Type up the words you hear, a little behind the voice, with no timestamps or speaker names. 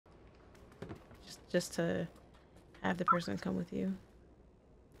just to have the person come with you.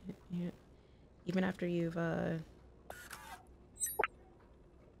 Yeah. Even after you've what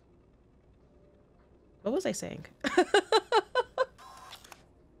was I saying?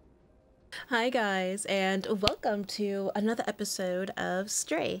 Hi guys, and welcome to another episode of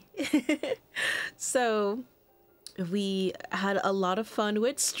Stray. So we had a lot of fun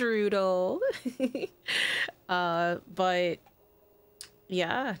with Strudel. But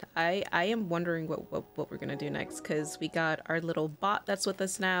yeah, I am wondering what we're gonna do next, because we got our little bot that's with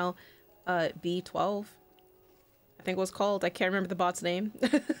us now, B12, I think it was called. I can't remember the bot's name.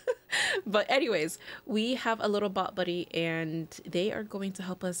 But anyways, we have a little bot buddy, and they are going to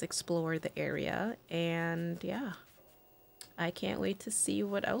help us explore the area. And yeah, I can't wait to see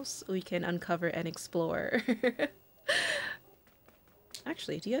what else we can uncover and explore.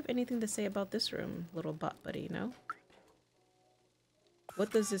 Actually, do you have anything to say about this room, little bot buddy? No?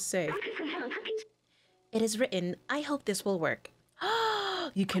 What does this say? It is written, I hope this will work.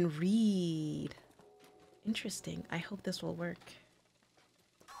 You can read. Interesting. I hope this will work.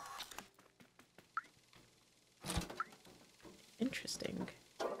 Interesting.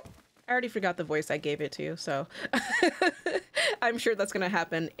 I already forgot the voice I gave it to, so I'm sure that's gonna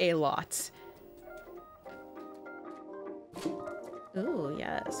happen a lot. Oh,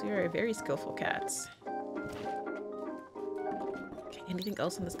 yes, we are very skillful cats. Okay, anything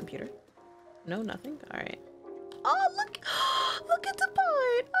else on this computer? No, nothing? Alright. Oh, look! Look at the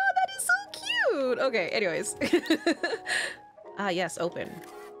part! Oh, that is so cute! Okay, anyways. Ah, yes, open.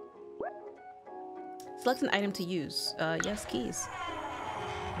 Select an item to use. Yes, keys.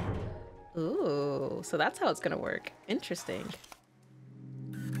 Ooh, so that's how it's gonna work. Interesting.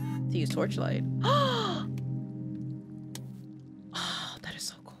 To use torchlight. Oh, that is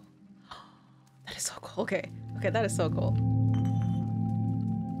so cool. That is so cool. Okay, okay, that is so cool.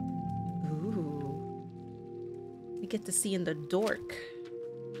 Ooh. We get to see in the dork.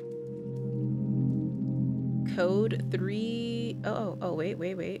 Code 3. Oh,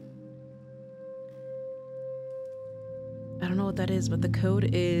 wait. I don't know what that is, but the code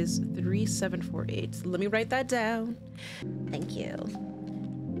is 3748. Let me write that down. Thank you.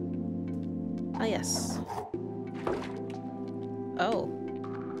 Ah, yes. Oh.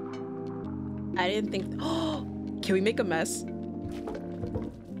 I didn't think... Oh! Can we make a mess?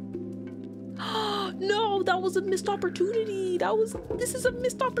 No, that was a missed opportunity. This is a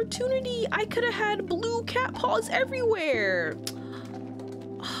missed opportunity. I could have had blue cat paws everywhere.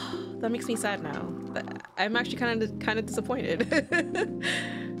 That makes me sad now. I'm actually kind of disappointed.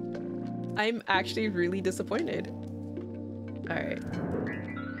 I'm actually really disappointed. All right.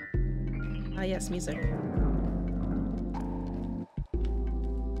 Ah, yes, music.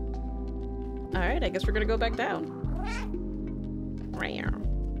 All right, I guess we're gonna go back down.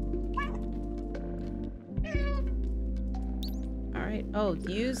 All right. Oh,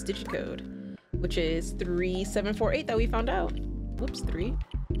 use digicode, which is 3748 that we found out. Whoops,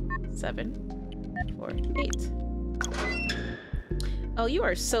 3748. Oh, you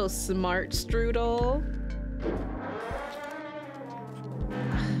are so smart, Strudel.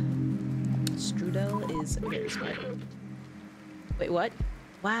 Strudel is very smart. Wait, what?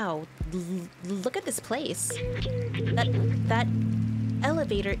 Wow, look at this place. That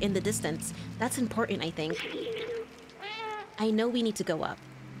elevator in the distance, that's important, I think. I know we need to go up.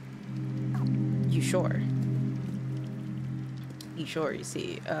 You sure? You sure? You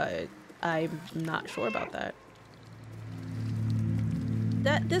see, I'm not sure about that.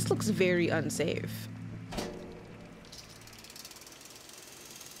 This looks very unsafe.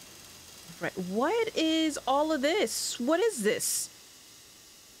 Right, what is all of this? What is this?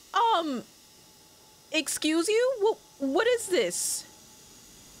 Excuse you? What is this?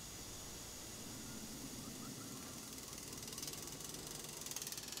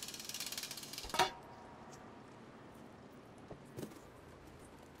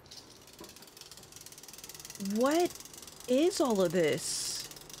 What is all of this?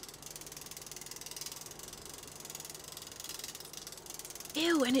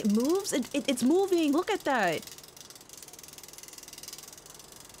 Ew, and it moves? It's moving. Look at that.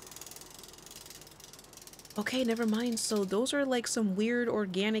 Okay, never mind. So those are like some weird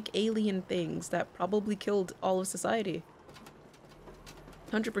organic alien things that probably killed all of society.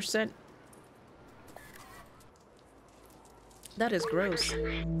 100%. That is gross.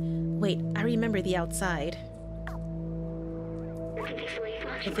 Wait, I remember the outside.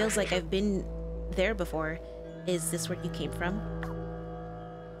 It feels like I've been there before. Is this where you came from?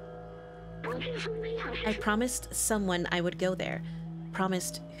 I promised someone I would go there.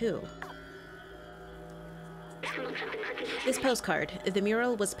 Promised who? This postcard. The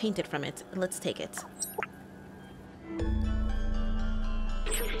mural was painted from it. Let's take it.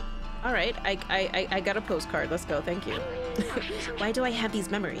 Alright, I got a postcard. Let's go, thank you. Why do I have these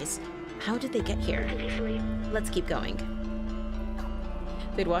memories? How did they get here? Let's keep going.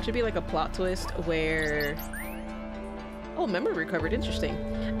 They'd watch it be like a plot twist where... Oh, memory recovered. Interesting.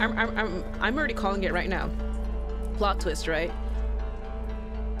 I'm already calling it right now. Plot twist, right?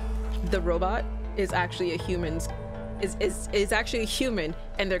 The robot is actually a human's... is actually a human,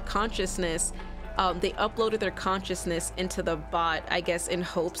 and their consciousness... they uploaded their consciousness into the bot, I guess, in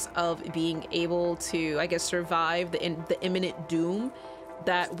hopes of being able to, I guess, survive the imminent doom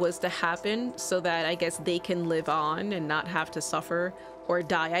that was to happen, so that, I guess, they can live on and not have to suffer or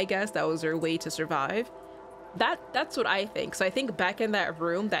die, I guess. That was their way to survive. That's what I think. So I think back in that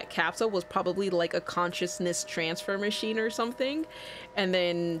room, that capsule was probably like a consciousness transfer machine or something. And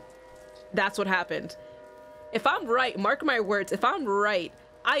then that's what happened. If I'm right, mark my words, if I'm right,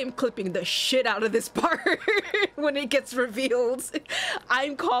 I am clipping the shit out of this part when it gets revealed.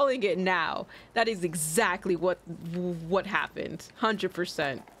 I'm calling it now. That is exactly what happened.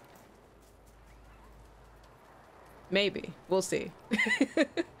 100%. Maybe. We'll see.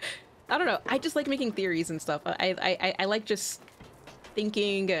 I don't know. I just like making theories and stuff. I like just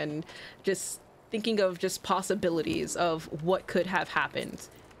thinking and just thinking of just possibilities of what could have happened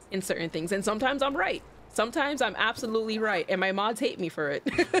in certain things. And sometimes I'm right. Sometimes I'm absolutely right, and my mods hate me for it.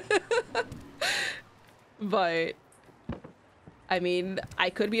 But, I mean, I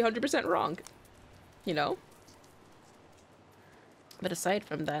could be 100% wrong, you know? But aside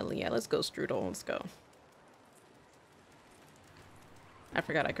from that, yeah, let's go Strudel, let's go. I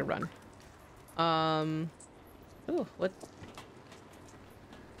forgot I could run. Oh, what?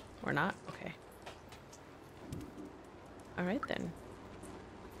 Or not? Okay. Alright then.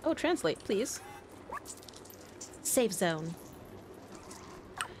 Oh, translate, please. Safe zone.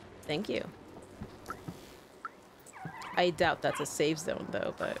 Thank you. I doubt that's a safe zone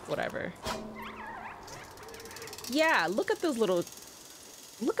though, but whatever. Yeah, look at those little...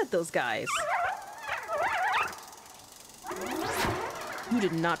 Look at those guys. You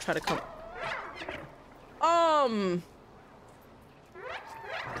did not try to come...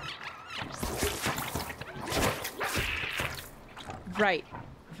 Right.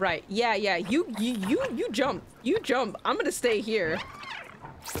 Right. Yeah, yeah. You jump. You jump. I'm gonna stay here.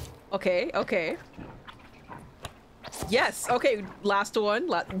 Okay, okay. Yes, okay. Last one.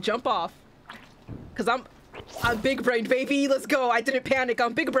 Jump off. Cause I'm big brain, baby. Let's go. I didn't panic.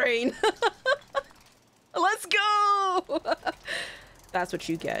 I'm big brain. Let's go. That's what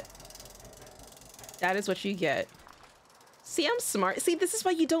you get. That is what you get. See, I'm smart. See, this is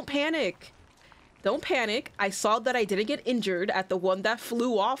why you don't panic. Don't panic. I saw that I didn't get injured at the one that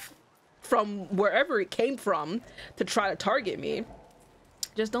flew off from wherever it came from to try to target me.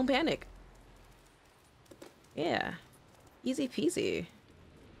 Just don't panic. Yeah. Easy peasy.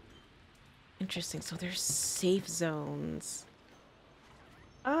 Interesting. So there's safe zones.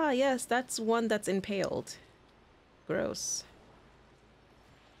 Ah, yes. That's one that's impaled. Gross.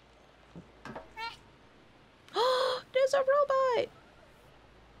 Oh, there's a robot!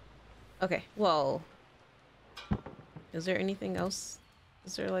 Okay, well... Is there anything else?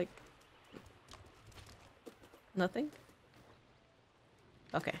 Is there, like... Nothing?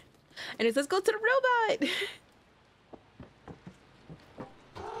 Okay. And it says go to the robot!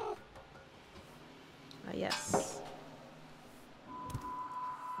 Ah, yes.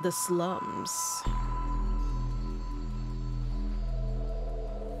 The slums.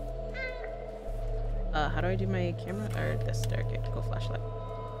 How do I do my camera? Or this? There, okay, go flashlight.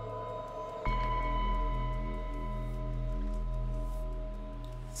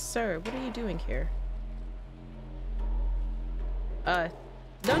 Sir, what are you doing here? No,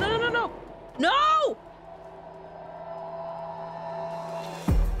 no, no, no, no! No!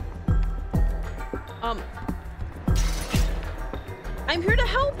 I'm here to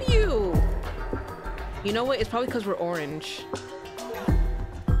help you! You know what? It's probably because we're orange.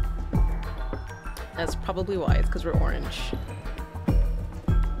 That's probably why. It's because we're orange.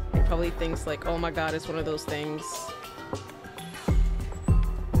 He probably thinks like, oh my god, it's one of those things.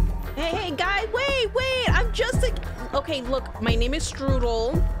 Hey, guy, wait! I'm just like... Okay, look, my name is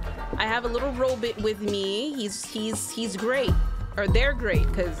Strudel. I have a little robot with me. He's great. Or they're great,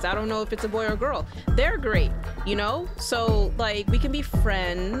 because I don't know if it's a boy or a girl. They're great, you know? So, like, we can be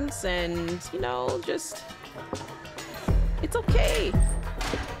friends and, you know, just... It's okay.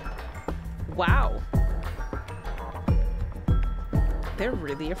 Wow. They're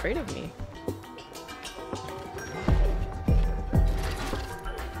really afraid of me.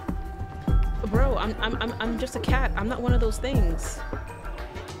 Bro, I'm just a cat. I'm not one of those things.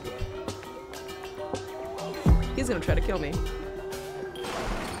 He's gonna try to kill me.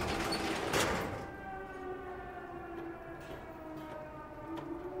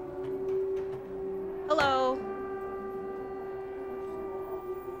 Hello.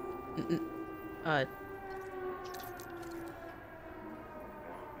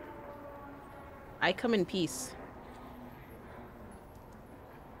 I come in peace.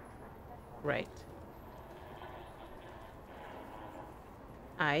 Right.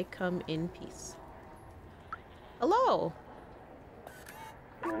 I come in peace. Hello.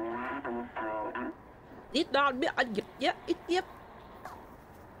 Yep.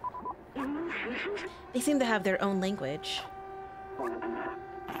 They seem to have their own language.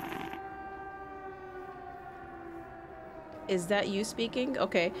 Is that you speaking?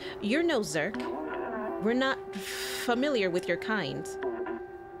 Okay. You're no Zerk. We're not familiar with your kind.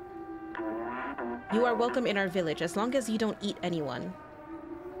 You are welcome in our village as long as you don't eat anyone.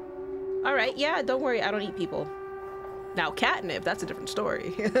 Alright, yeah, don't worry, I don't eat people. Now, catnip, that's a different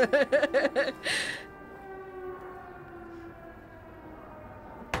story.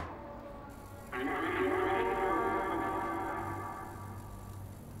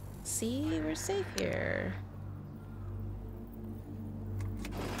 See, we're safe here.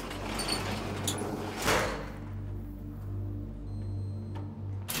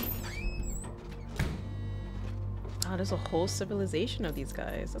 Oh, there's a whole civilization of these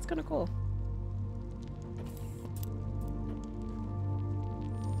guys. That's kind of cool.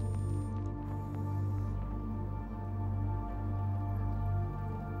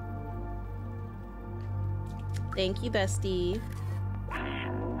 Thank you, bestie.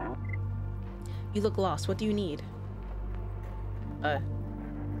 You look lost. What do you need?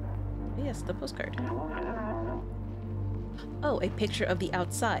 Yes, the postcard. Oh, a picture of the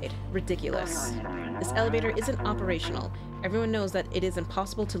outside. Ridiculous. This elevator isn't operational. Everyone knows that it is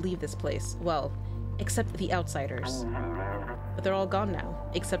impossible to leave this place. Well, except the outsiders. But they're all gone now,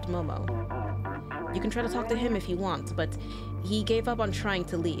 except Momo. You can try to talk to him if you want, but he gave up on trying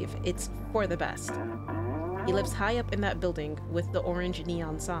to leave. It's for the best. He lives high up in that building with the orange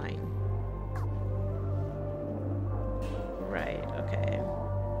neon sign. Right, okay.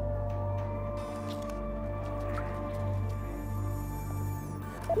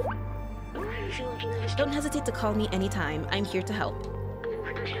 Don't hesitate to call me anytime. I'm here to help.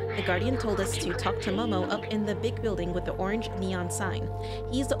 The Guardian told us to talk to Momo up in the big building with the orange neon sign.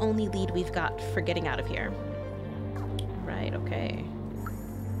 He's the only lead we've got for getting out of here. Right, okay.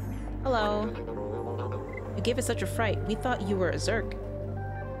 Hello. You gave us such a fright. We thought you were a Zerk.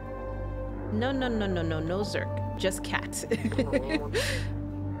 No Zerk. Just cat.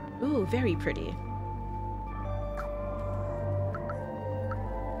 Ooh, very pretty.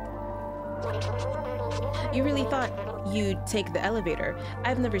 You really thought you'd take the elevator.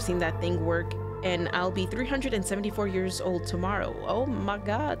 I've never seen that thing work, and I'll be 374 years old tomorrow. Oh my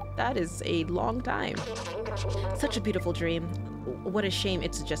god, that is a long time. Such a beautiful dream. What a shame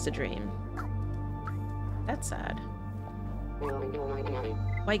it's just a dream. That's sad.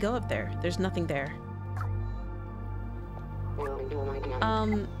 Why go up there? There's nothing there.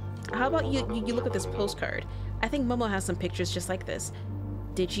 How about you look at this postcard? I think Momo has some pictures just like this.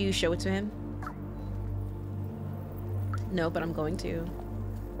 Did you show it to him? No, but I'm going to.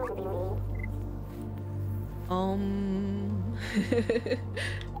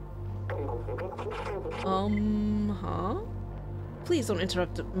 Huh? Please don't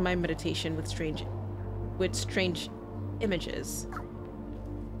interrupt my meditation with strange images.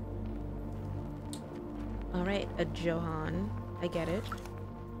 Alright, a Johan. I get it.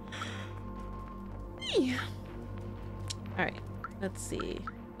 Alright, let's see.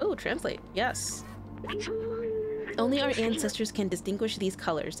 Oh, translate. Yes. Only our ancestors can distinguish these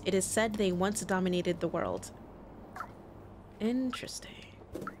colors. It is said they once dominated the world. Interesting.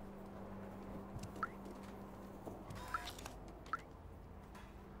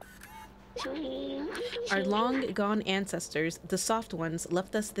 Our long-gone ancestors, the soft ones,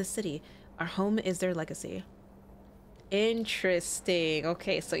 left us this city. Our home is their legacy. Interesting.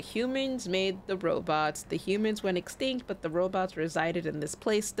 Okay, so humans made the robots. The humans went extinct, but the robots resided in this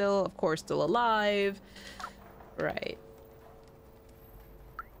place still. Of course, still alive. Right.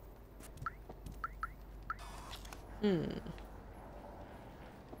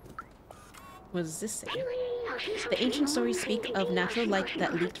 What does this say? The ancient stories speak of natural light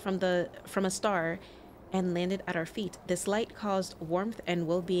that leaked from a star and landed at our feet. This light caused warmth and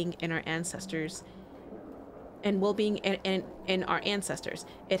well-being in our ancestors. And well-being in our ancestors.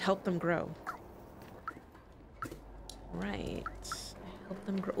 It helped them grow. Right. Help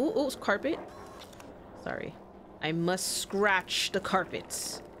them grow. Ooh, carpet. Sorry. I must scratch the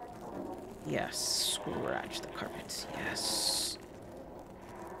carpets. Yes, scratch the carpets. Yes.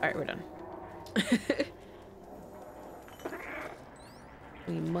 Alright, we're done.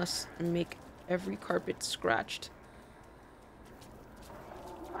 We must make every carpet scratched.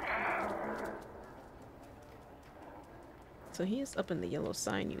 So he is up in the yellow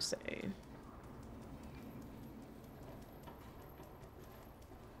sign, you say?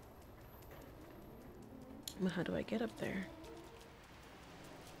 Well, how do I get up there?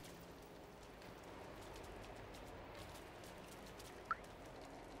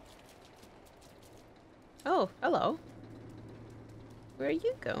 Oh, hello. Where are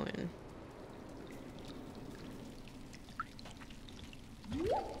you going?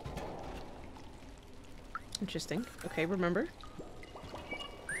 Interesting. Okay, remember.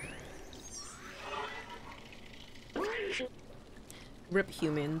 Rip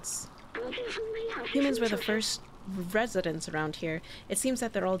humans. Humans were the first residents around here. It seems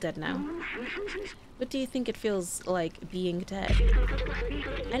that they're all dead now. What do you think it feels like being dead?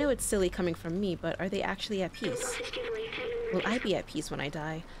 I know it's silly coming from me, but are they actually at peace? Will I be at peace when I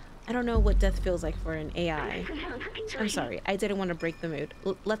die? I don't know what death feels like for an AI. I'm sorry, I didn't want to break the mood.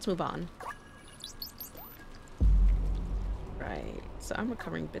 Let's move on. Right, so I'm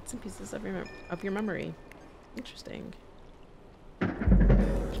recovering bits and pieces of your memory. Interesting.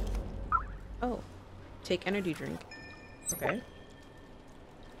 Oh, take energy drink. Okay.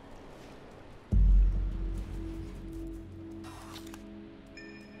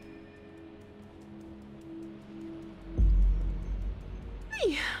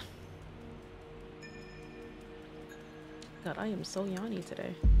 Hey. God, I am so yawny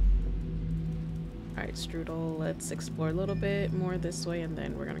today. Alright, Strudel, let's explore a little bit more this way and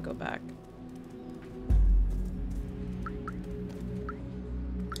then we're gonna go back.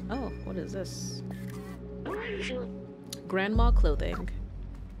 Oh, what is this? Grandma clothing.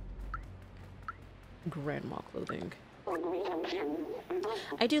 Grandma clothing.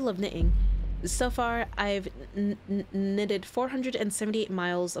 I do love knitting. So far, I've knitted 478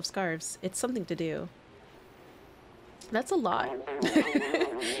 miles of scarves. It's something to do. That's a lot.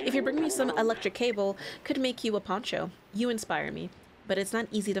 If you bring me some electric cable, could make you a poncho. You inspire me. But it's not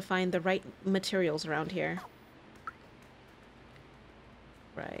easy to find the right materials around here.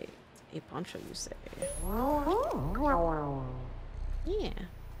 Right. A poncho, you say? Yeah.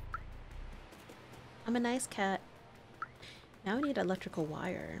 I'm a nice cat. Now I need electrical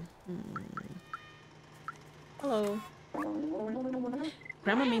wire. Hello.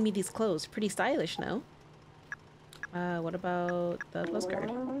 Grandma made me these clothes. Pretty stylish, no? What about the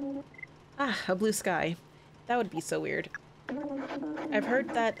postcard? Ah, a blue sky. That would be so weird. I've heard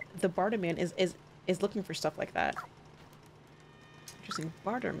that the barterman is looking for stuff like that. Interesting.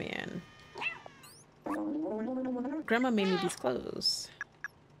 Barterman. Grandma made me these clothes.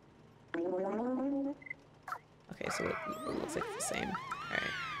 Okay, so it looks like it's the same.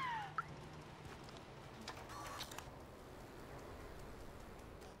 Alright.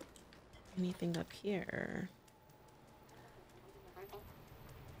 Anything up here?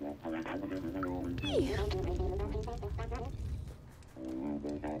 Hey.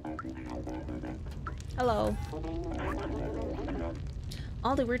 Hello.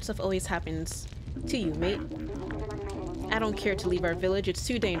 All the weird stuff always happens to you, mate. I don't care to leave our village, it's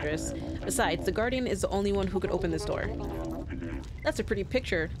too dangerous. Besides, the Guardian is the only one who could open this door. That's a pretty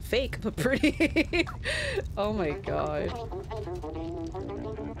picture. Fake, but pretty. Oh my god.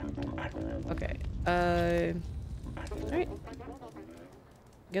 Okay. Alright.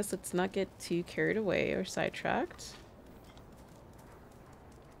 Guess let's not get too carried away or sidetracked.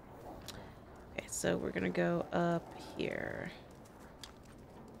 Okay, so we're gonna go up here.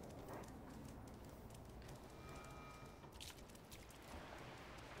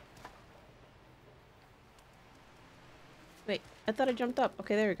 Wait, I thought I jumped up.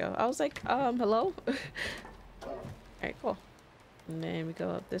 Okay, there we go. I was like, hello? Alright, cool. And then we go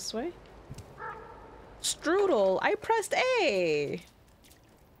up this way. Strudel! I pressed A!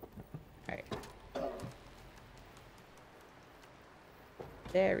 Alright.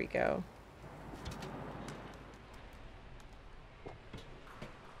 There we go.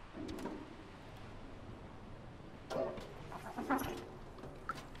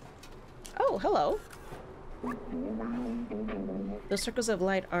 Oh, hello. Those circles of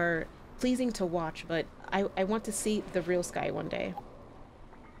light are pleasing to watch, but I want to see the real sky one day.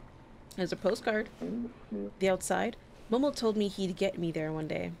 There's a postcard. The outside. Momo told me he'd get me there one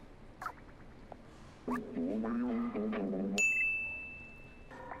day. Oh,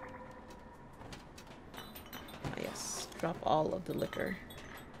 yes. Drop all of the liquor.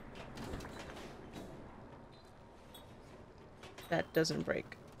 That doesn't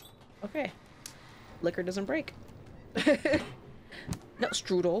break. Okay. Liquor doesn't break. No,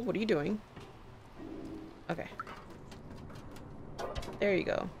 Strudel, what are you doing? Okay. There you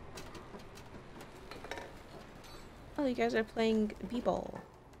go. Oh, you guys are playing b-ball.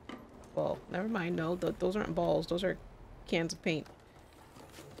 Well, never mind. No, those aren't balls. Those are cans of paint.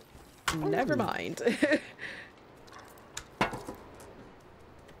 Never mind.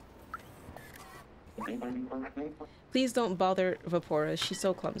 Please don't bother Vapora. She's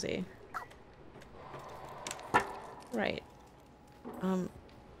so clumsy. Right.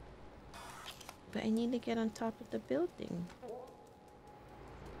 But I need to get on top of the building.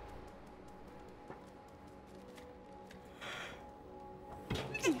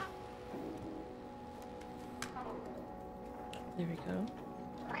 There we go.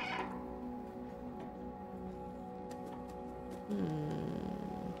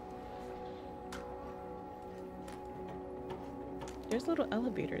 There's a little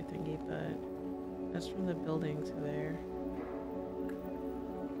elevator thingy, but that's from the building to there.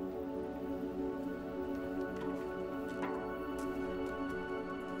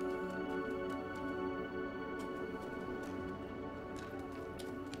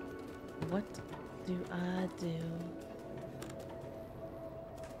 What do I do?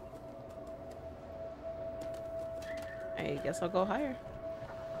 I guess I'll go higher.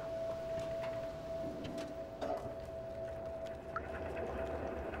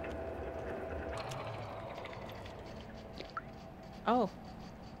 Oh.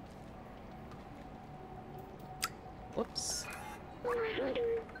 Whoops.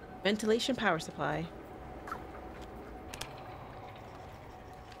 Ventilation power supply.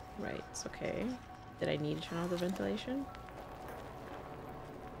 Right, okay. Did I need to turn on the ventilation?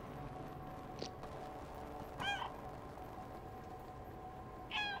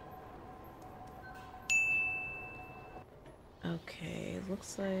 Okay,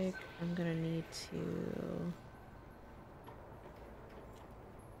 looks like I'm gonna need to...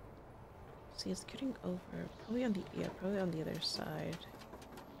 See, it's getting over. Probably on the, yeah, probably on the other side.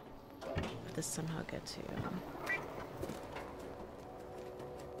 If this somehow get to...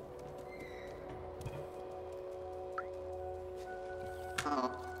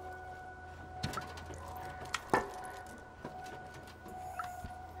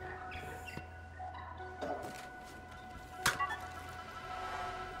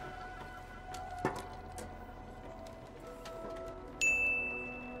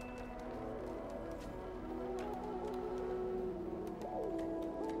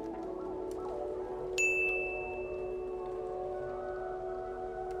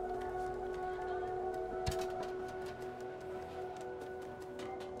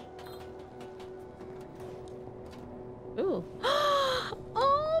 Ooh.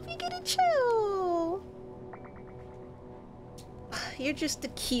 Oh, we get a chill. You're just the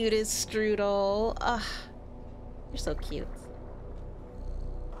cutest, Strudel. Ugh. You're so cute.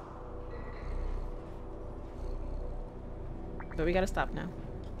 But we gotta stop now.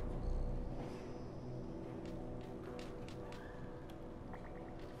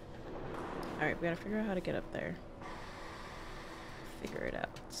 Alright, we gotta figure out how to get up there. Figure it out.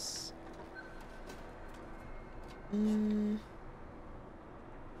 I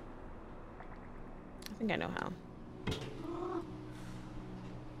think I know how.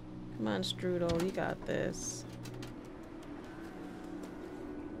 Come on, Strudel, you got this.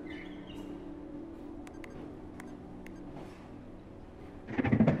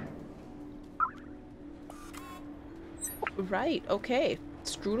 Right, okay.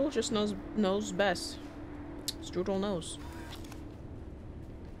 Strudel just knows best. Strudel knows.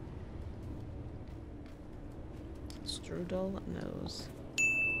 Strudel knows.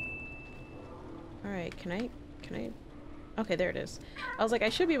 Alright, can I... Okay, there it is. I was like, I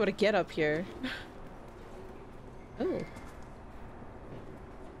should be able to get up here. Oh.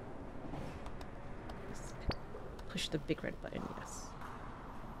 Push the big red button, yes.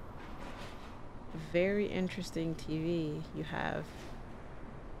 Very interesting TV you have.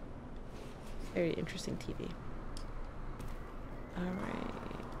 Very interesting TV. Alright.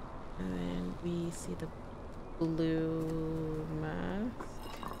 And then we see the blue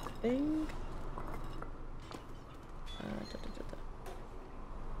mask thing.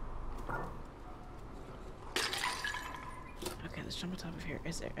 Okay, let's jump on top of here.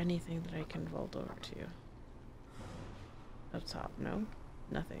 Is there anything that I can vault over to? Up top, no?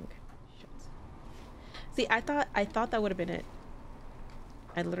 Nothing. Shit. See, I thought that would have been it.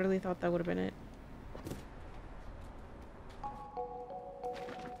 I literally thought that would have been it.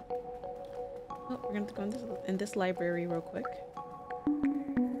 Oh, we're gonna go in this library real quick.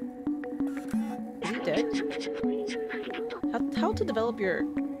 Is he dead? How to Develop Your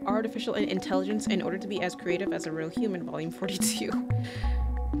Artificial Intelligence in Order to Be as Creative as a Real Human, Volume 42.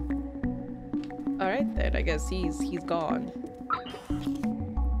 Alright then, I guess he's gone.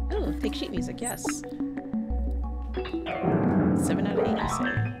 Oh, take sheet music, yes. 7 out of 8, you say?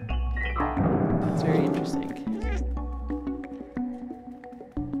 That's very interesting.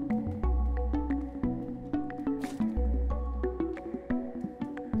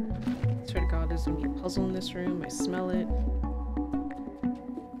 Swear to God, there's gonna be a puzzle in this room. I smell it.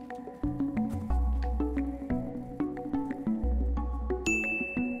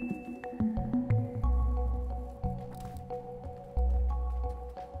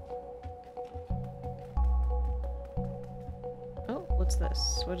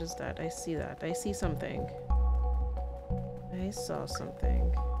 This? What is that? I see that. I see something. I saw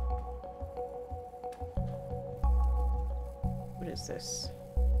something. What is this?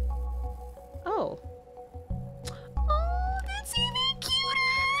 Oh. Oh, that's even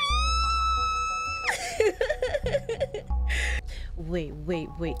cuter!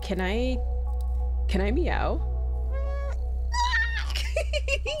 Wait. Can I meow?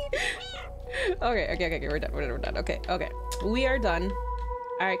 Okay, we're done. Okay. We are done.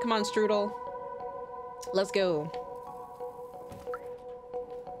 Alright, come on, Strudel. Let's go.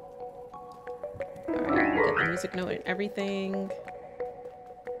 Alright, we got the music note and everything.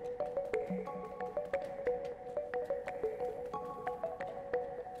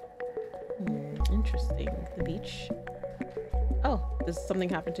 Interesting. The beach. Oh, does something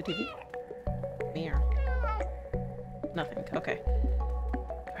happen to TV? Meow. Nothing. Okay.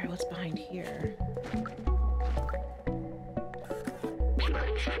 Alright, what's behind here?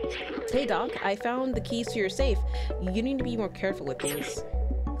 Hey Doc, I found the keys to your safe. You need to be more careful with these.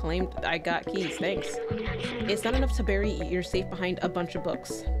 Claimed I got keys, thanks. It's not enough to bury your safe behind a bunch of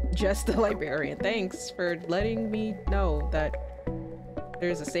books. Just the librarian. Thanks for letting me know that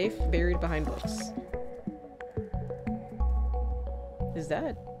there's a safe buried behind books. Is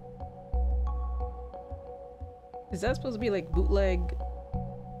that supposed to be like bootleg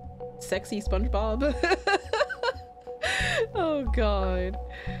sexy SpongeBob? Oh god.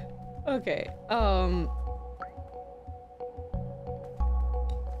 Okay,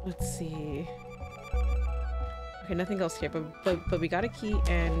 let's see. Okay, nothing else here, but we got a key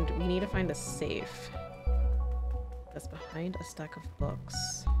and we need to find a safe that's behind a stack of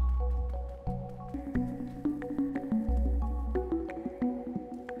books.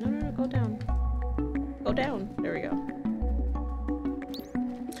 No, go down. Go down. There we go.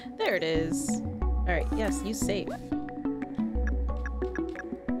 There it is. Alright, yes, use safe.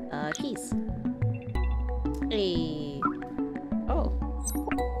 Keys. Hey. Oh.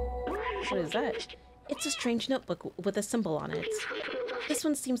 What is that? It's a strange notebook with a symbol on it. This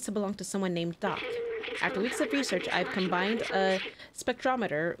one seems to belong to someone named Doc. After weeks of research, I've combined a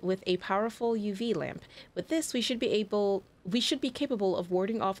spectrometer with a powerful UV lamp. With this, we should be capable of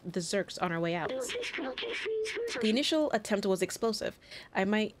warding off the Zerks on our way out. The initial attempt was explosive. I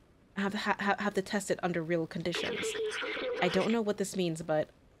might have to test it under real conditions. I don't know what this means, but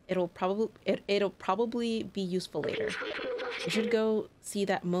it'll probably be useful later. We should go see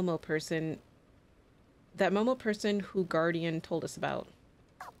that Momo person who Guardian told us about.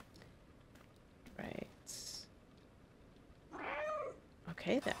 Right.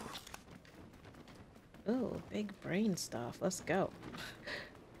 Okay then. Oh, big brain stuff. Let's go.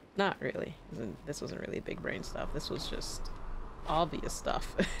 Not really. This wasn't really big brain stuff. This was just obvious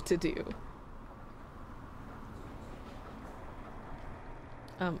stuff to do.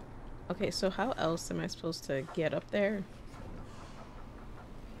 Okay, so how else am I supposed to get up there?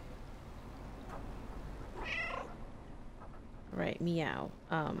 Right, meow.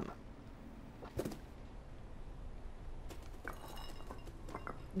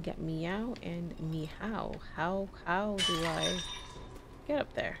 Get meow and meow. How do I get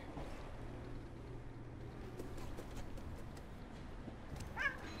up there?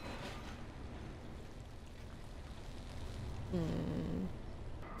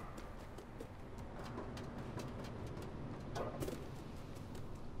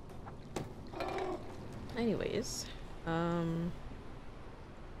 Anyways,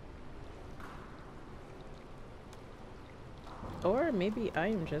 or maybe I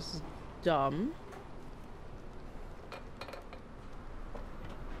am just dumb.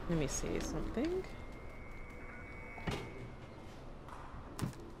 Let me see something.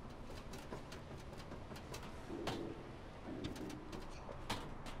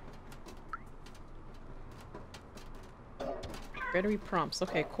 Battery prompts.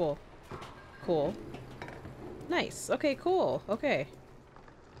 Okay, cool. Cool. Nice. Okay, cool. Okay.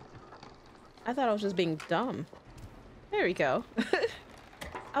 I thought I was just being dumb. There we go.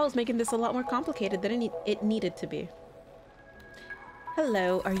 I was making this a lot more complicated than it needed to be.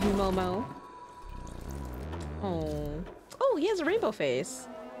 Hello, are you Momo? Oh. Oh, he has a rainbow face.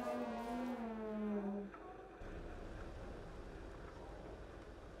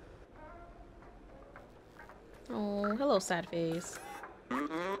 Oh, hello, sad face.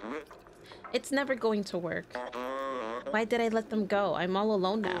 It's never going to work. Why did I let them go? I'm all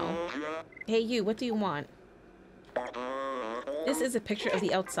alone now. Hey, you, what do you want? This is a picture of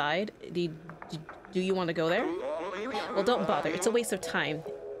the outside. Do you want to go there? Well, don't bother. It's a waste of time.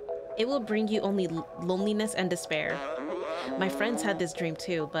 It will bring you only loneliness and despair. My friends had this dream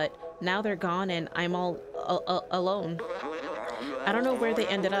too, but now they're gone and I'm all alone. I don't know where they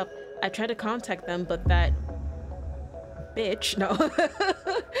ended up. I tried to contact them, but that bitch, no,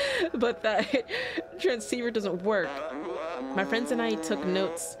 but that transceiver doesn't work. My friends and I took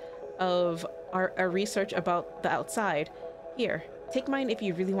notes of our research about the outside. Here, take mine if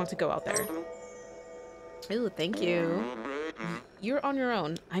you really want to go out there. Ooh, thank you. You're on your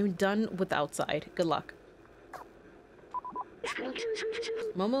own. I'm done with the outside. Good luck.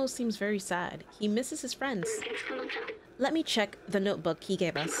 Momo seems very sad. He misses his friends. Let me check the notebook he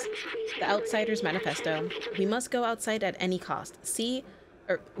gave us. The Outsider's Manifesto. We must go outside at any cost.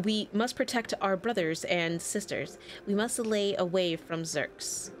 We must protect our brothers and sisters. We must stay away from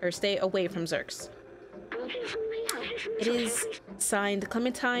Zerks. It is signed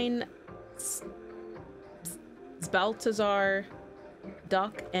Clementine, Baltazar,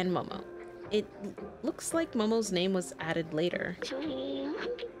 Doc, and Momo. It looks like Momo's name was added later.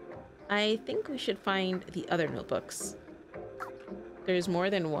 I think we should find the other notebooks. There's more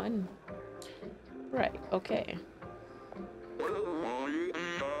than one. Right, okay.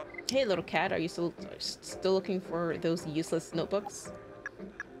 Hey, little cat, are you still looking for those useless notebooks?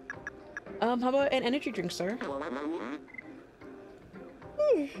 How about an energy drink, sir?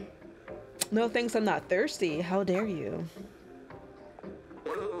 No thanks, I'm not thirsty. How dare you?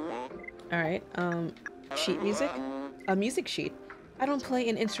 Alright, sheet music? A music sheet? I don't play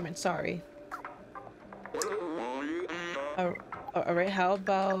an instrument, sorry. Alright, how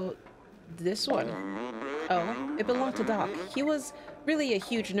about this one? Oh, it belonged to Doc. He was really a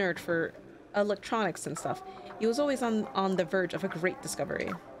huge nerd for electronics and stuff. He was always on the verge of a great discovery.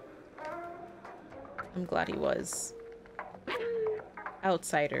 I'm glad he was.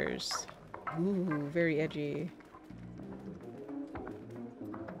 Outsiders. Ooh, very edgy.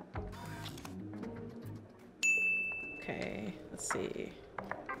 Okay, let's see.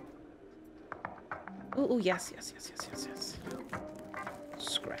 Ooh, yes.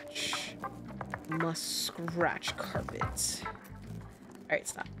 Scratch. Must scratch carpet. Alright,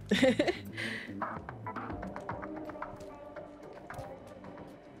 stop.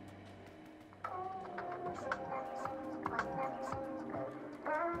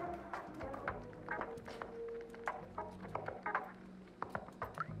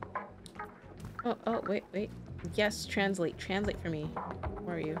 Oh, wait. Yes, translate for me.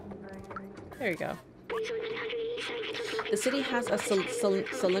 Where are you? There you go. The city has a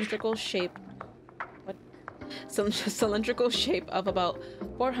cylindrical shape. What? Cylindrical shape of about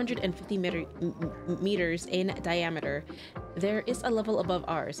 450 meters in diameter. There is a level above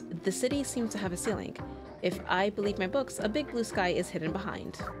ours. The city seems to have a ceiling. If I believe my books, a big blue sky is hidden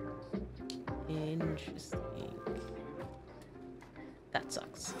behind. Interesting. That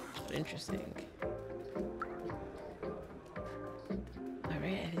sucks. But interesting.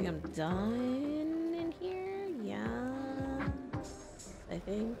 Alright, I think I'm done in here. Yes. I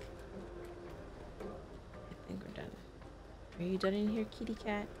think we're done. Are you done in here, kitty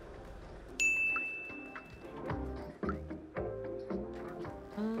cat?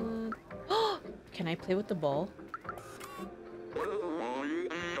 Can I play with the ball?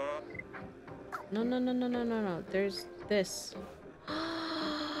 No. There's this.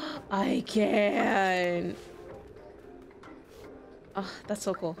 I can. Oh, that's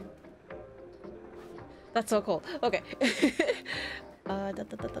so cool. That's so cool. Okay. Oh,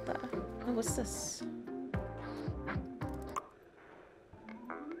 what's this?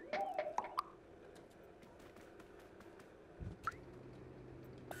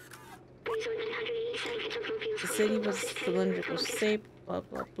 The city was cylindrical shape, blah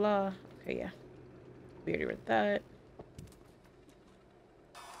blah blah. Okay, yeah. We already read that.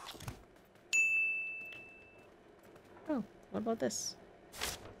 Oh, what about this?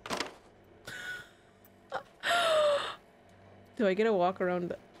 Do I get to walk around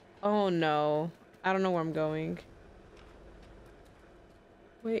the... Oh no. I don't know where I'm going.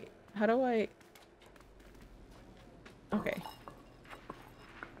 Wait, how do I... Okay.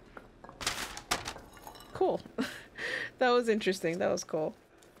 Cool. That was interesting. That was cool.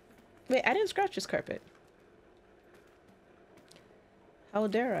 Wait, I didn't scratch this carpet. How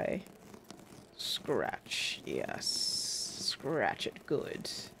dare I? Scratch. Yes. Scratch it good.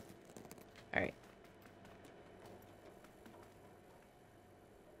 Alright.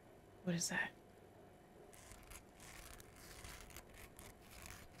 What is that?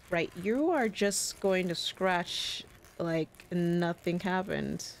 Right, you are just going to scratch like nothing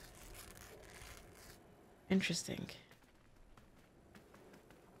happened. Interesting.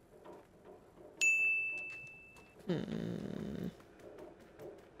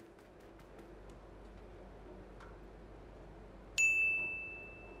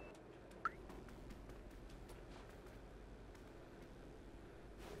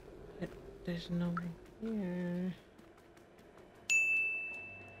 There's no one here.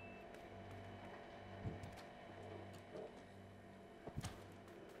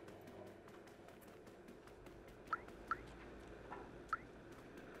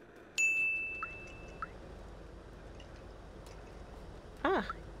 Ah,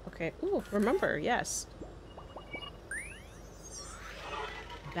 okay. Ooh, remember, yes.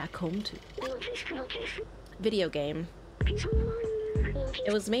 Back home to video game.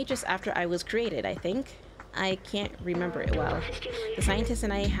 It was made just after I was created, I think. I can't remember it well. The scientist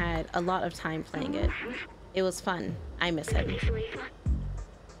and I had a lot of time playing it. It was fun. I miss him.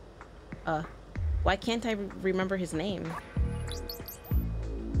 Why can't I remember his name?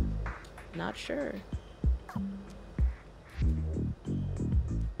 Not sure.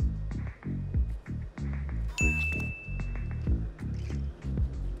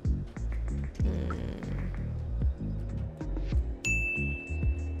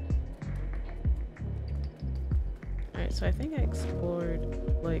 Alright, so I think I explored,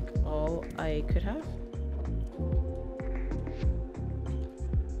 like, all I could have.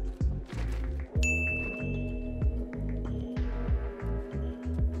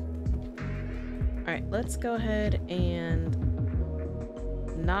 Alright, let's go ahead and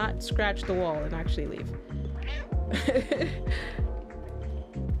not scratch the wall and actually leave.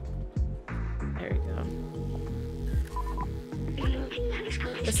 There we go.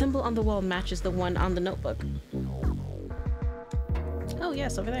 The symbol on the wall matches the one on the notebook. Oh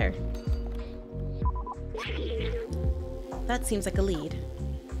yes, over there. That seems like a lead.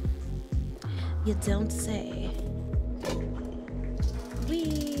 You don't say.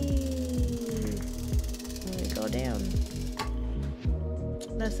 Whee! Let me go down.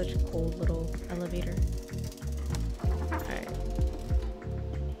 That's such a cool little elevator. Alright.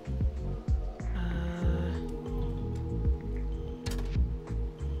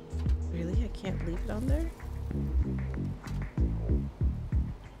 Really? I can't leave it on there?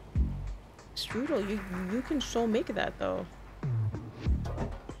 Strudel, you can so make that though.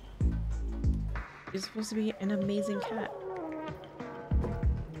 You're supposed to be an amazing cat.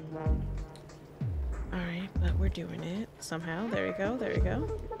 Alright, but we're doing it somehow. There we go, there we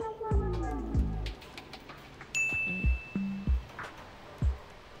go.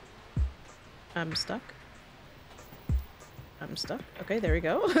 I'm stuck. I'm stuck. Okay, there we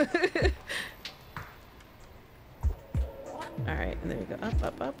go. Alright, and there we go. Up,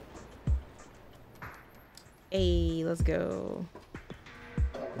 up, up. Hey, let's go.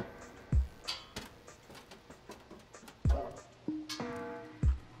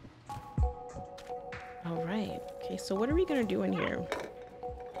 Alright. Okay, so what are we gonna do in here,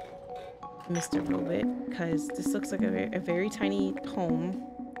 Mr. Robot? Because this looks like a very tiny home.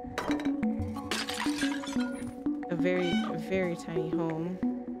 A very, very tiny home.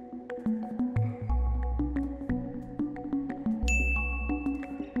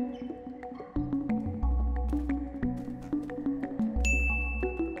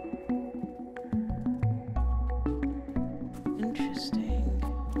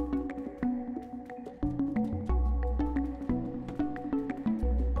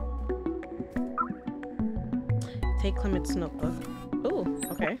 Take Clement's notebook. Ooh,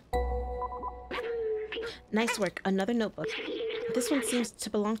 okay. Nice work. Another notebook. This one seems to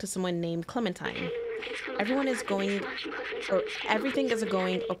belong to someone named Clementine. Everything is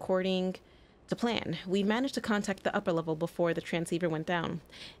going according to plan. We managed to contact the upper level before the transceiver went down.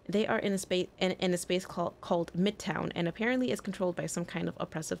 They are in a space called Midtown, and apparently is controlled by some kind of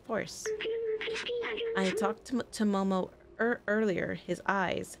oppressive force. I talked to Momo earlier. His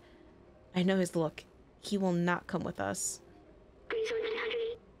eyes. I know his look. He will not come with us.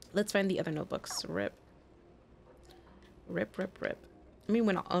 Let's find the other notebooks. Rip. Rip, rip, rip. I mean,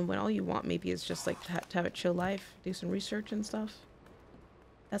 when all you want maybe is just like to have a chill life, do some research and stuff.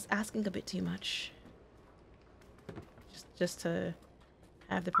 That's asking a bit too much. Just to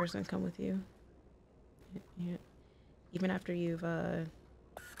have the person come with you. Yeah. Even after you've, what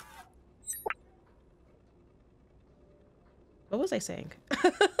was I saying?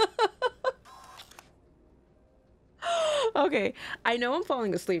 Okay, I know I'm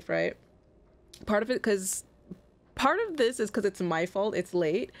falling asleep, right? Part of it, because part of this is because it's my fault, it's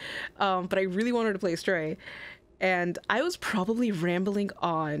late, but I really wanted to play Stray, and I was probably rambling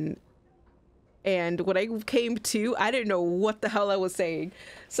on, and when I came to, I didn't know what the hell I was saying.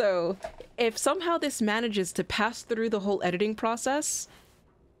 So if somehow this manages to pass through the whole editing process,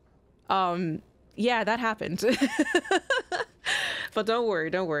 yeah, that happened. But don't worry,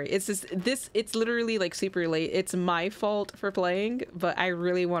 don't worry. It's just it's literally like super late. It's my fault for playing, but I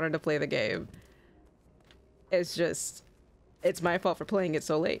really wanted to play the game. It's my fault for playing it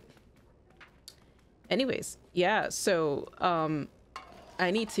so late. Anyways, yeah, so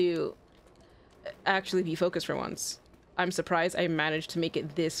I need to actually be focused for once. I'm surprised I managed to make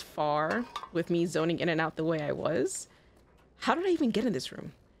it this far with me zoning in and out the way I was. How did I even get in this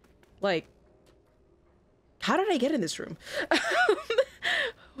room? Like, how did I get in this room?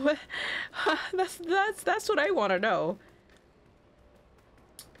 That's what I want to know.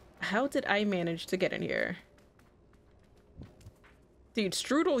 How did I manage to get in here? Dude,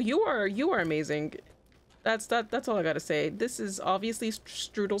 Strudel, you are amazing. That's all I gotta say. This is obviously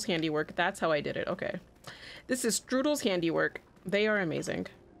Strudel's handiwork. That's how I did it. Okay. This is Strudel's handiwork. They are amazing.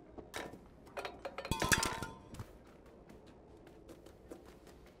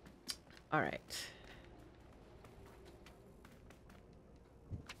 All right.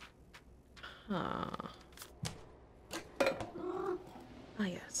 Huh. Ah,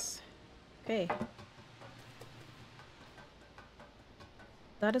 yes. Okay.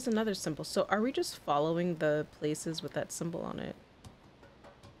 That is another symbol. So are we just following the places with that symbol on it?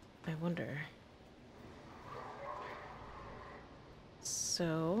 I wonder.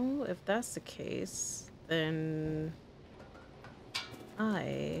 So if that's the case, then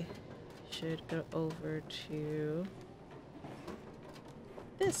I should go over to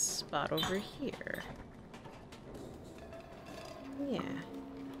this spot over here. Yeah.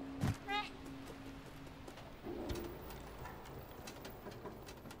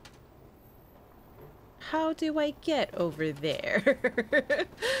 How do I get over there?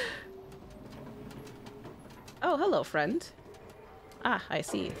 Oh, hello, friend. Ah, I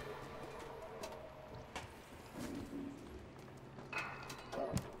see.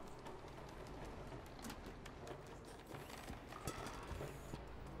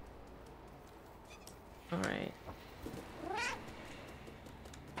 All right.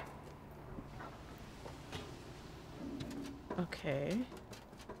 Okay.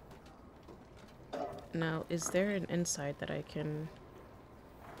 Now, is there an inside that I can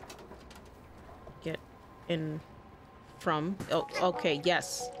get in from? Oh, okay,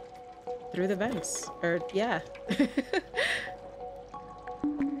 yes. Through the vents. Or, yeah.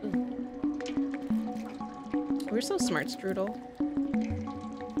 We're so smart, Strudel.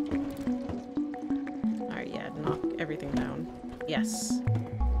 Alright, yeah, knock everything down. Yes.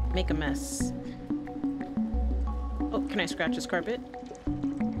 Make a mess. Oh, can I scratch this carpet?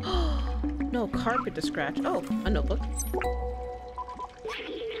 No carpet to scratch. Oh, a notebook.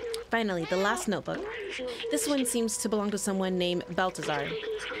 Finally, the last notebook. This one seems to belong to someone named Baltazar.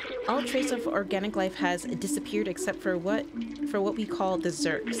 All trace of organic life has disappeared except for what we call the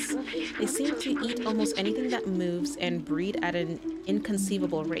Zerks. They seem to eat almost anything that moves and breed at an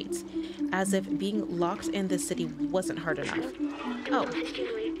inconceivable rate, as if being locked in the city wasn't hard enough. Oh,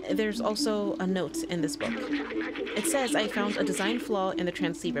 there's also a note in this book. It says I found a design flaw in the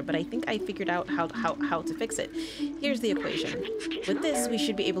transceiver, but I think I figured out how to fix it. Here's the equation. With this, we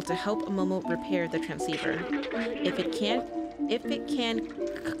should be able to help Momo repair the transceiver. If it can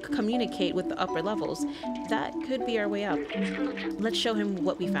communicate with the upper levels, that could be our way up. Let's show him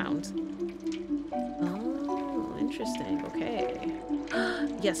what we found. Oh, interesting. Okay.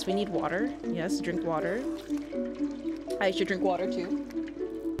 Yes, we need water. Yes, drink water. I should drink water too.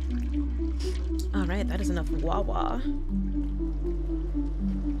 All right, that is enough Wawa.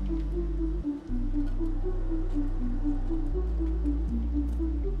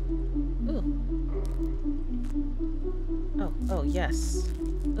 Ooh. Oh, yes.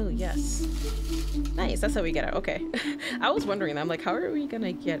 Oh, yes. Nice, that's how we get out. Okay. I was wondering, I'm like, how are we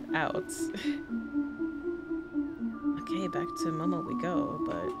gonna get out? Okay, back to Momo we go,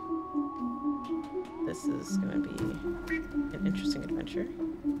 but this is gonna be an interesting adventure.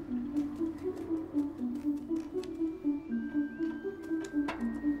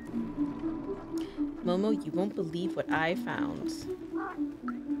 Momo, you won't believe what I found.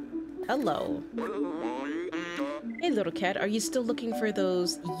 Hello. Hey, little cat, are you still looking for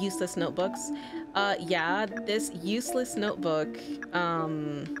those useless notebooks? Yeah, this useless notebook,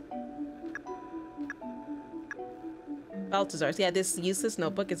 Balthazar's. Yeah, this useless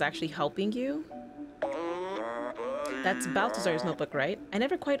notebook is actually helping you. That's Balthazar's notebook, right? I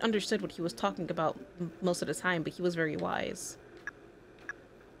never quite understood what he was talking about most of the time, but he was very wise.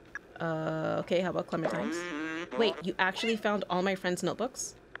 Okay, how about Clementine's? Wait, you actually found all my friends'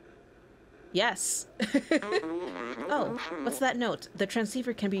 notebooks? Yes. Oh, what's that note? The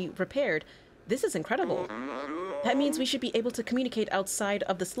transceiver can be repaired. This is incredible. That means we should be able to communicate outside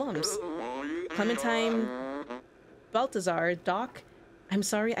of the slums. Clementine, Balthazar, Doc, I'm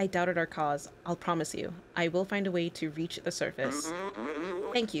sorry I doubted our cause. I'll promise you, I will find a way to reach the surface.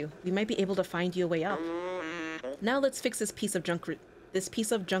 Thank you. We might be able to find you a way up. Now let's fix this piece of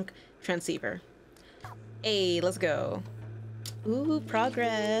junk transceiver. Hey, let's go. Ooh,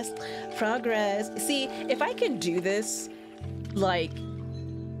 progress. Progress. See, if I can do this, like,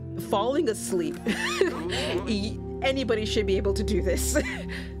 falling asleep, anybody should be able to do this.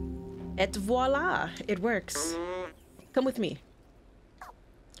 Et voila, it works. Come with me.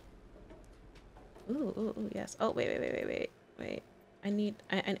 Ooh, yes. Oh, wait. I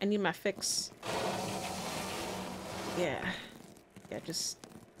need my fix. Yeah, just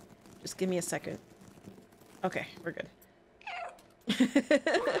give me a second. Okay, we're good.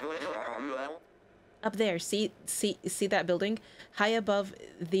 Up there, see that building? High above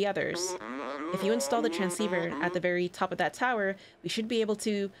the others. If you install the transceiver at the very top of that tower, we should be able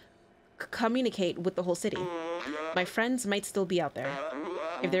to communicate with the whole city. My friends might still be out there.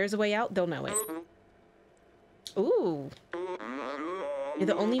 If there is a way out, they'll know it. Ooh. You're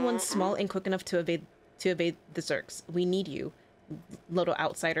the only one small and quick enough to evade the Zerks. We need you, little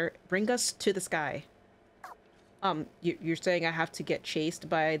outsider. Bring us to the sky. You're saying I have to get chased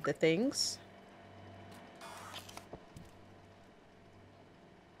by the things?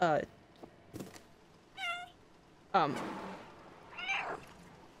 And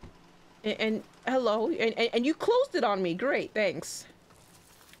hello, and you closed it on me. Great, thanks.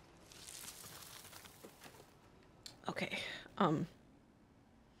 Okay,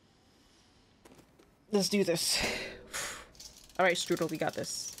 let's do this. All right, Strudel, we got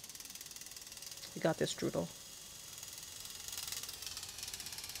this. We got this, Strudel.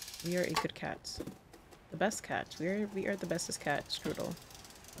 We are a good cat. The best cat. We are the bestest cat, Strudel.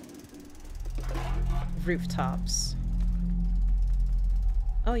 Rooftops.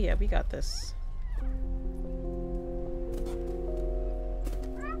 Oh yeah, we got this.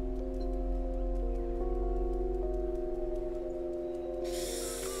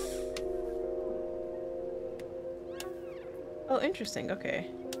 Oh, interesting. Okay.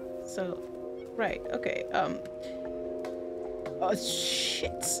 So, right. Okay. Oh,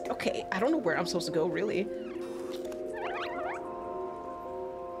 shit. Okay. I don't know where I'm supposed to go, really.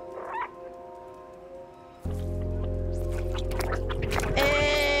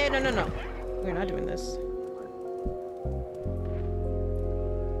 No. We're not doing this.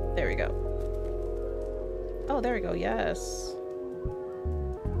 There we go. Oh, there we go. Yes.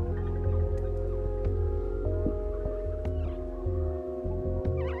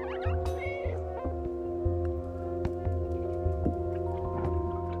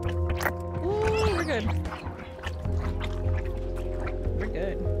 Ooh, we're good. We're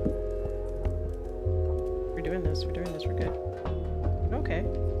good. We're doing this. We're doing this. We're good. Okay.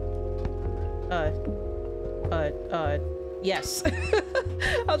 Yes. I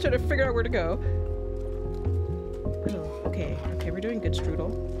was trying to figure out where to go. Oh, okay. Okay, we're doing good,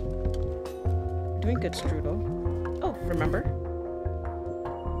 Strudel. We're doing good, Strudel. Oh, remember?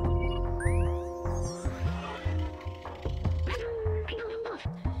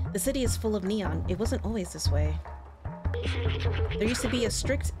 The city is full of neon. It wasn't always this way. There used to be a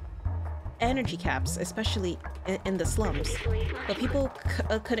strict energy caps, especially in the slums, but people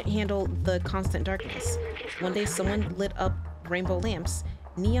couldn't handle the constant darkness. One day someone lit up rainbow lamps,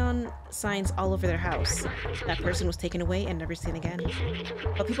 neon signs all over their house. That person was taken away and never seen again.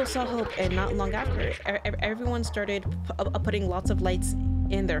 But people saw hope, and not long after, everyone started putting lots of lights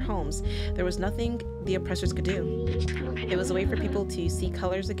in their homes. There was nothing the oppressors could do. It was a way for people to see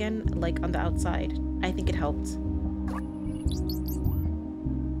colors again, like on the outside. I think it helped.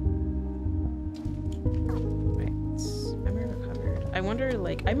 I wonder,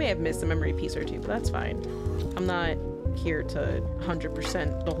 like, I may have missed a memory piece or two, but that's fine. I'm not here to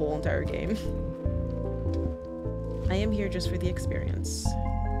 100% the whole entire game. I am here just for the experience.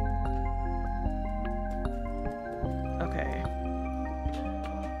 Okay.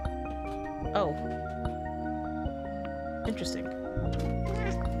 Oh. Interesting.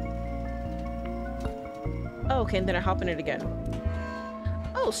 Oh, okay, and then I hop in it again.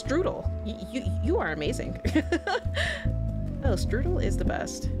 Oh, Strudel. You are amazing. Oh, strudel is the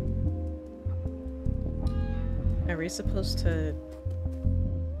best. Are we supposed to...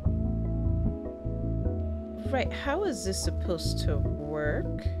 Right, how is this supposed to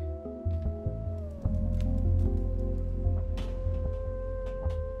work?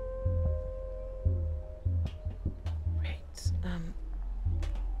 Right,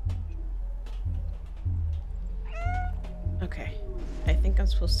 okay. I think I'm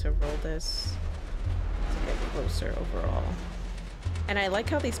supposed to roll this to get closer overall. And I like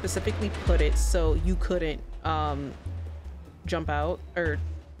how they specifically put it so you couldn't, jump out or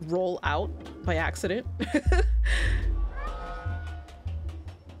roll out by accident.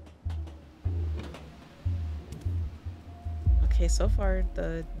 Okay, so far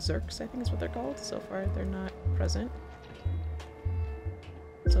the Zerks, I think is what they're called. So far they're not present.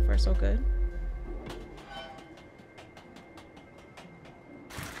 So far so good.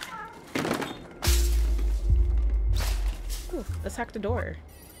 Ooh, let's hack the door.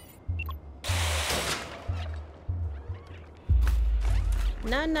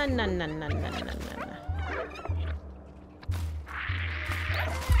 Na na na na na na na na.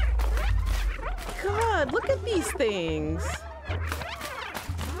 God, look at these things. Are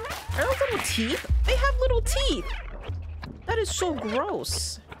those little teeth? They have little teeth. That is so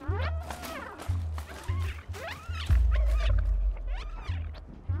gross.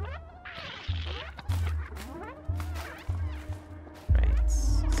 Right.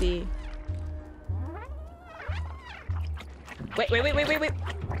 See. Wait. Oh,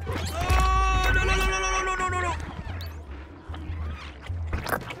 no.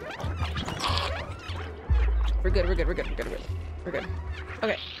 We're good.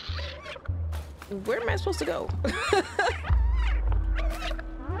 Okay. Where am I supposed to go?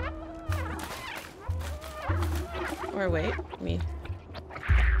 Or wait, me.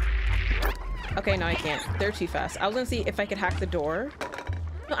 Okay, no, I can't. They're too fast. I was gonna see if I could hack the door.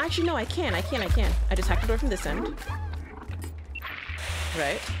 No, actually, no, I can. I just hacked the door from this end.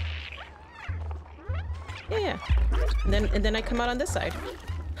 Right. Yeah. And then I come out on this side.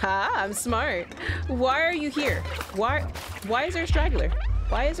 Ha! I'm smart. Why are you here? Why is there a straggler?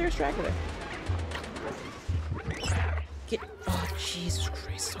 Why is there a straggler? Get... Oh, Jesus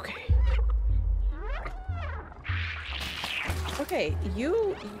Christ. Okay. Okay,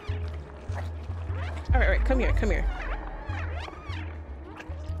 you... Alright, come here. Come here.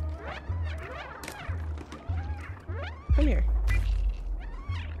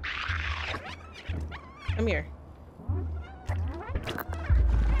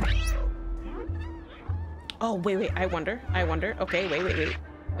 Oh, wait. I wonder. Okay, wait.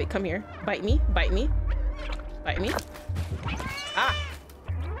 Wait, come here. Bite me. Ah!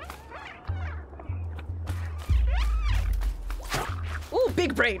 Ooh,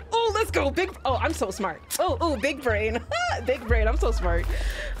 big brain. Oh, let's go. Oh, I'm so smart. Oh, big brain. Big brain. I'm so smart.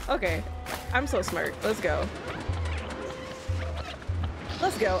 Okay. I'm so smart. Let's go.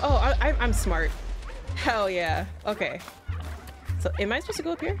 Oh, I'm smart. Hell yeah. Okay. So, am I supposed to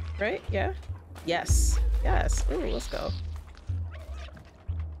go up here? Right? Yeah? Yes. Ooh, let's go.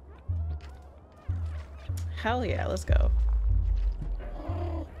 Hell yeah, let's go.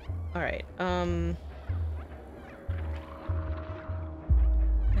 Alright, wait,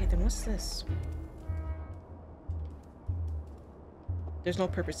 then what's this? There's no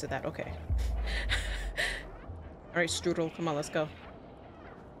purpose to that, okay. Alright, Strudel, come on, let's go.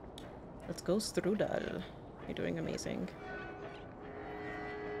 Let's go, Strudel. You're doing amazing.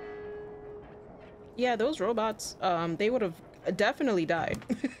 Yeah, those robots, they would have definitely died.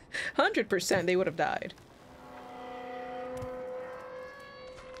 100% they would have died.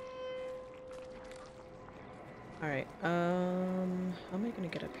 Alright, how am I gonna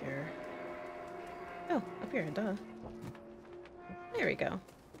get up here? Oh, up here, duh. There we go. And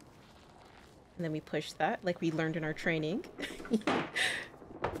then we push that, like we learned in our training.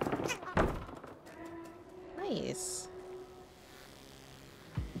 Nice.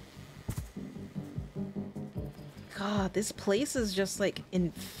 God, this place is just like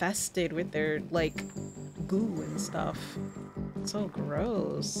infested with their like goo and stuff. It's so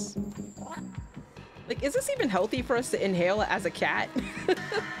gross. Like, is this even healthy for us to inhale as a cat?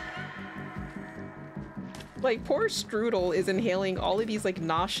 Like, poor Strudel is inhaling all of these like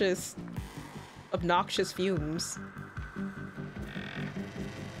nauseous, obnoxious fumes.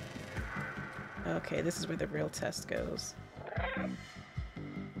 Okay, this is where the real test goes.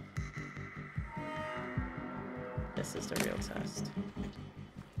 This is the real test.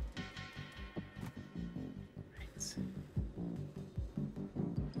 Right.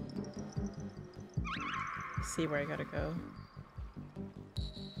 See where I gotta go.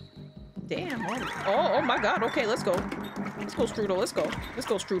 Damn. Oh my god. Okay, let's go. Let's go, Strudel. Let's go. Let's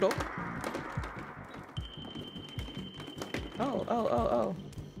go, Strudel. Oh.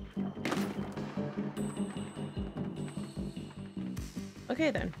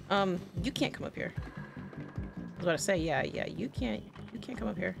 Okay then. You can't come up here. I was about to say, yeah, you can't come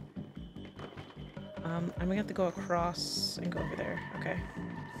up here. I'm gonna have to go across and go over there. Okay.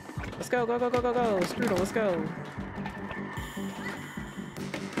 Let's go, go, Strudel, let's go.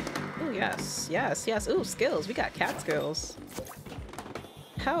 Ooh, yes. Ooh, skills. We got cat skills.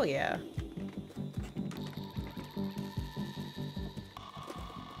 Hell yeah.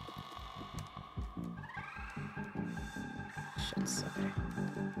 Shits, okay.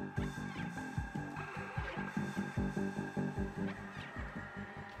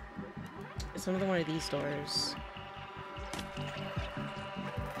 It's another one of these doors.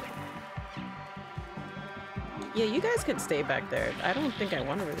 Yeah, you guys could stay back there. I don't think I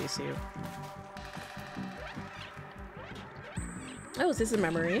want to release you. Oh, is this a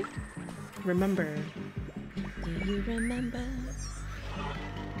memory? Remember. Do you remember?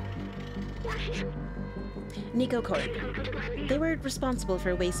 Nico Corp. They were responsible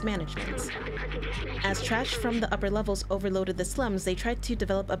for waste management. As trash from the upper levels overloaded the slums, they tried to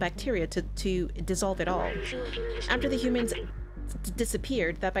develop a bacteria to dissolve it all. After the humans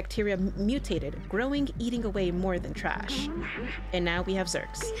disappeared, that bacteria mutated, growing, eating away more than trash. And now we have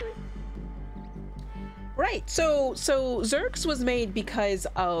Zerx. Right, so Zerx was made because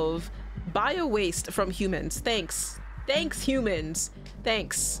of bio-waste from humans. Thanks, humans.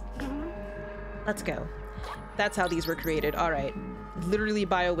 Thanks. Let's go. That's how these were created. All right. Literally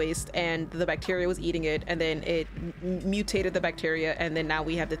bio-waste, and the bacteria was eating it, and then it mutated the bacteria, and then now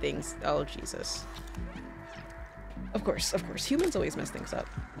we have the things. Oh, Jesus. Of course. Humans always mess things up.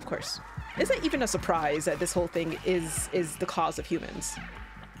 Of course. Is it even a surprise that this whole thing is the cause of humans?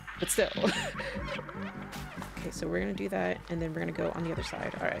 But still. Okay, so we're gonna do that, and then we're gonna go on the other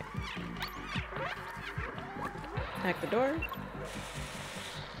side. All right. Hack the door.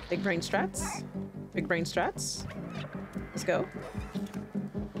 Big brain strats. Big brain strats. Let's go.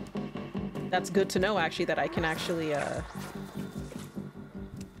 That's good to know, actually, that I can actually,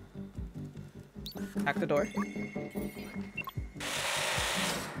 hack the door.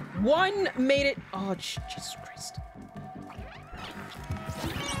 One made it. Oh, Jesus Christ.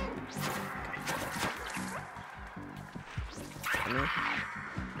 Okay.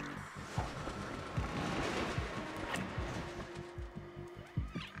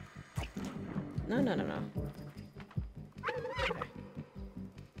 No. Okay.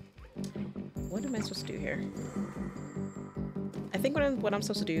 What am I supposed to do here? I think what I'm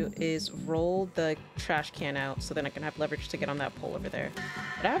supposed to do is roll the trash can out so then I can have leverage to get on that pole over there.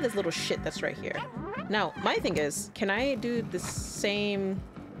 But I have this little shit that's right here. Now, my thing is, can I do the same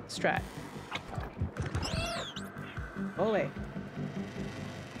strat? Go away.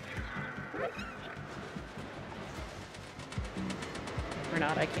 Or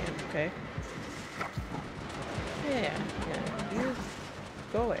not, I can, okay. Yeah, you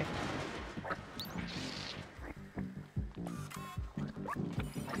go away.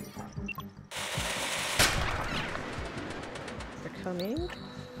 They're coming.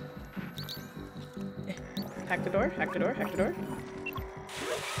 Hack the door.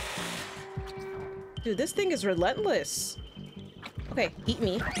 Dude, this thing is relentless. Okay, eat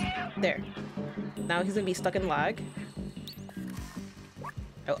me. There. Now he's gonna be stuck in lag.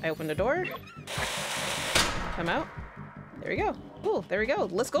 Oh, I opened the door. Come out. There we go. Oh, there we go.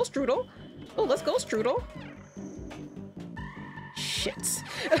 Let's go, Strudel. Oh, let's go, Strudel. Shit.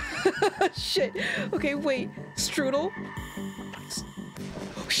 Shit. Okay, wait. Strudel.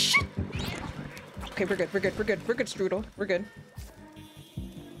 Oh, shit. Okay, we're good, Strudel. We're good.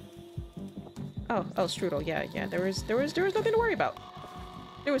 Oh, Strudel. Yeah. There was nothing to worry about.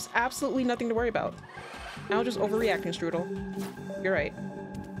 There was absolutely nothing to worry about. Now just overreacting, Strudel. You're right.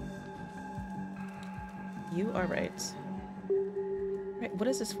 You are right. Right, what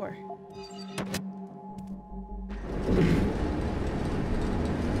is this for?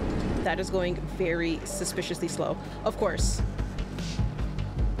 That is going very suspiciously slow. Of course.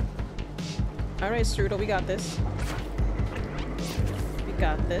 Alright, Strudel, we got this. We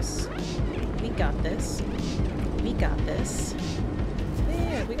got this.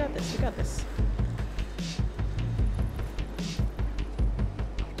 Yeah, we got this.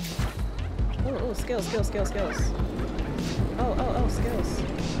 Oh, skills. Oh, skills. Oh, skills.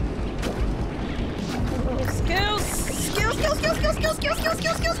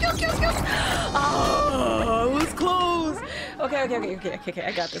 Oh, it was close. Okay.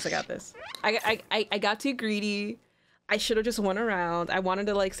 I got this. I got too greedy. I should have just went around. I wanted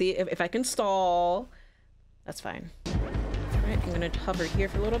to like see if I can stall. That's fine. All right, I'm gonna hover here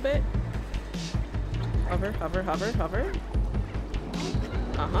for a little bit. Hover, hover, hover, hover.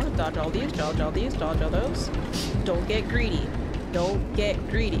 Dodge all these, dodge all these, dodge all those. Don't get greedy. Don't get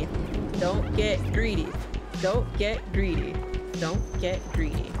greedy. Don't get greedy. Don't get greedy. Don't get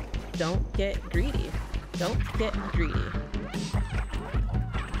greedy. Don't get greedy. Don't get greedy.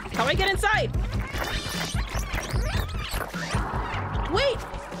 How do I get inside? Wait!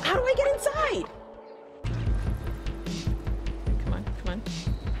 How do I get inside? Come on, come on.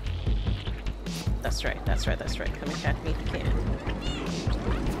 That's right, that's right, that's right. Come and catch me if you can.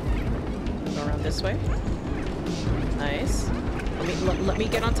 Go around this way. Nice. Let me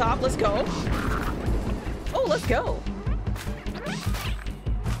get on top. Let's go. Oh, let's go.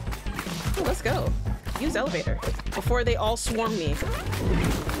 Oh, let's go. Use elevator before they all swarm me.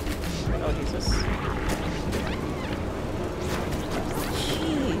 Oh, Jesus.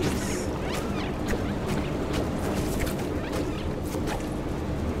 Jeez.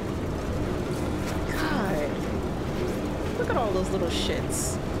 God. Look at all those little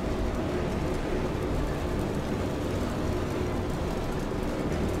shits.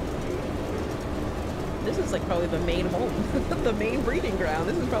 This is like probably the main home, the main breeding ground.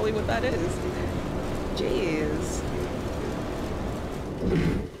 This is probably what that is. Jeez.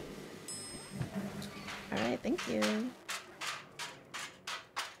 Alright, thank you.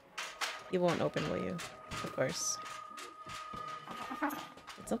 You won't open, will you? Of course.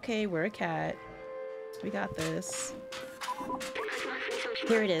 It's okay, we're a cat. We got this.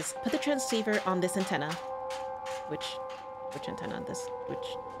 Here it is. Put the transceiver on this antenna. Which antenna?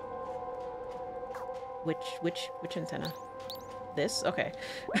 Which antenna? This? Okay.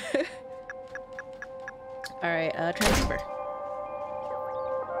 Alright, transceiver.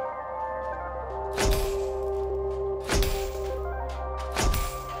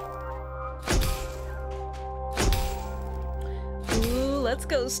 Ooh, let's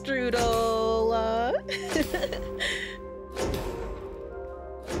go, Strudel!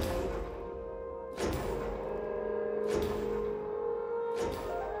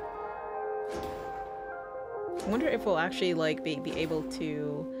 I wonder if we'll actually like be able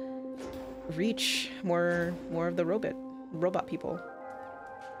to reach more of the robot people.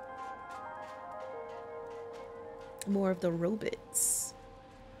 More of the robots.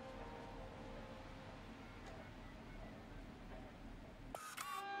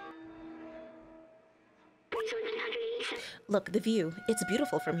 Look, the view. It's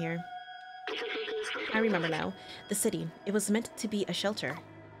beautiful from here. I remember now. The city. It was meant to be a shelter.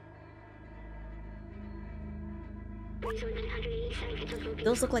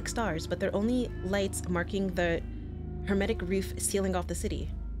 Those look like stars, but they're only lights marking the hermetic roof sealing off the city.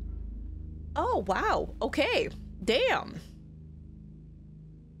 Oh, wow. Okay. Damn.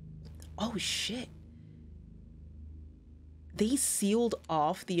 Oh, shit. They sealed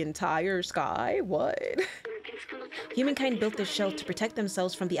off the entire sky? What? Humankind built this shell to protect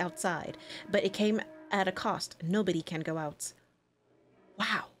themselves from the outside, but it came at a cost. Nobody can go out.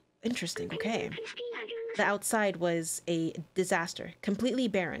 Wow. Interesting. Okay. The outside was a disaster, completely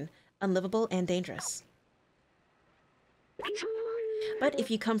barren, unlivable, and dangerous. But if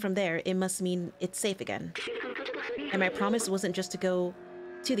you come from there, it must mean it's safe again. And my promise wasn't just to go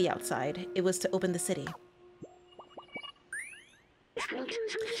to the outside, it was to open the city.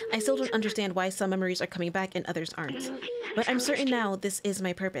 I still don't understand why some memories are coming back and others aren't. But I'm certain now this is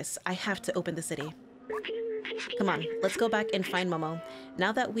my purpose. I have to open the city. Come on, let's go back and find Momo.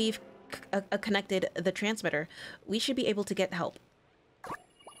 Now that we've connected the transmitter, we should be able to get help.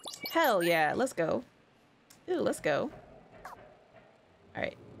 Hell yeah, let's go. Ooh, let's go.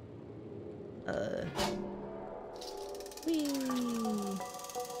 Alright. Whee.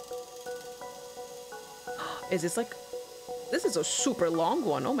 Is this like... This is a super long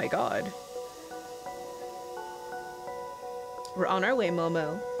one, oh my god. We're on our way,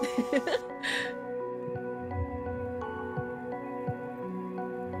 Momo.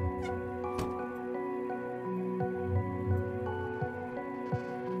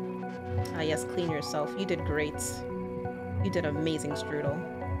 Ah yes, clean yourself. You did great. You did amazing, Strudel.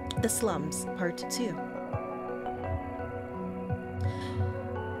 The Slums, Part 2.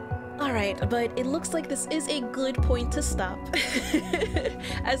 Alright, but it looks like this is a good point to stop.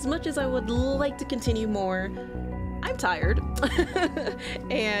 As much as I would like to continue more, I'm tired.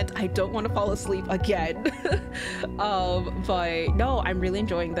 And I don't want to fall asleep again. But no, I'm really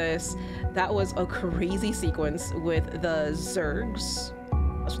enjoying this. That was a crazy sequence with the Zergs.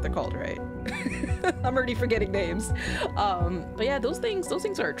 That's what they're called, right? I'm already forgetting names. But yeah, those things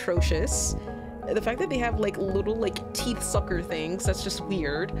are atrocious. the fact that they have like little like teeth sucker things, that's just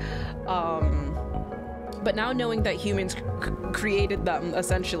weird. But now knowing that humans created them,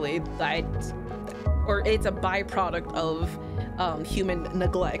 essentially, or it's a byproduct of human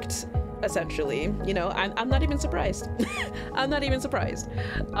neglect, essentially, you know, I'm not even surprised. I'm not even surprised.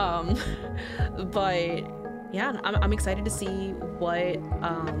 But yeah, I'm excited to see what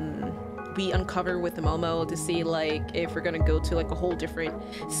we uncover with the Momo, to see like if we're gonna go to like a whole different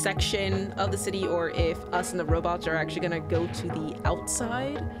section of the city, or if us and the robots are actually gonna go to the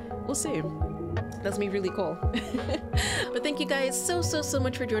outside. We'll see. That's me really cool. But thank you guys so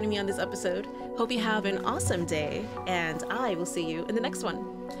much for joining me on this episode. Hope you have an awesome day, and I will see you in the next one.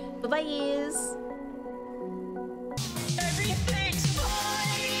 Bye-bye. Everything's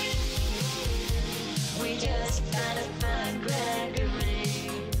fine. We just gotta find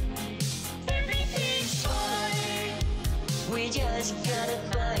Gregory. Everything's fine. We just gotta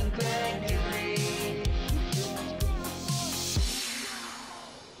find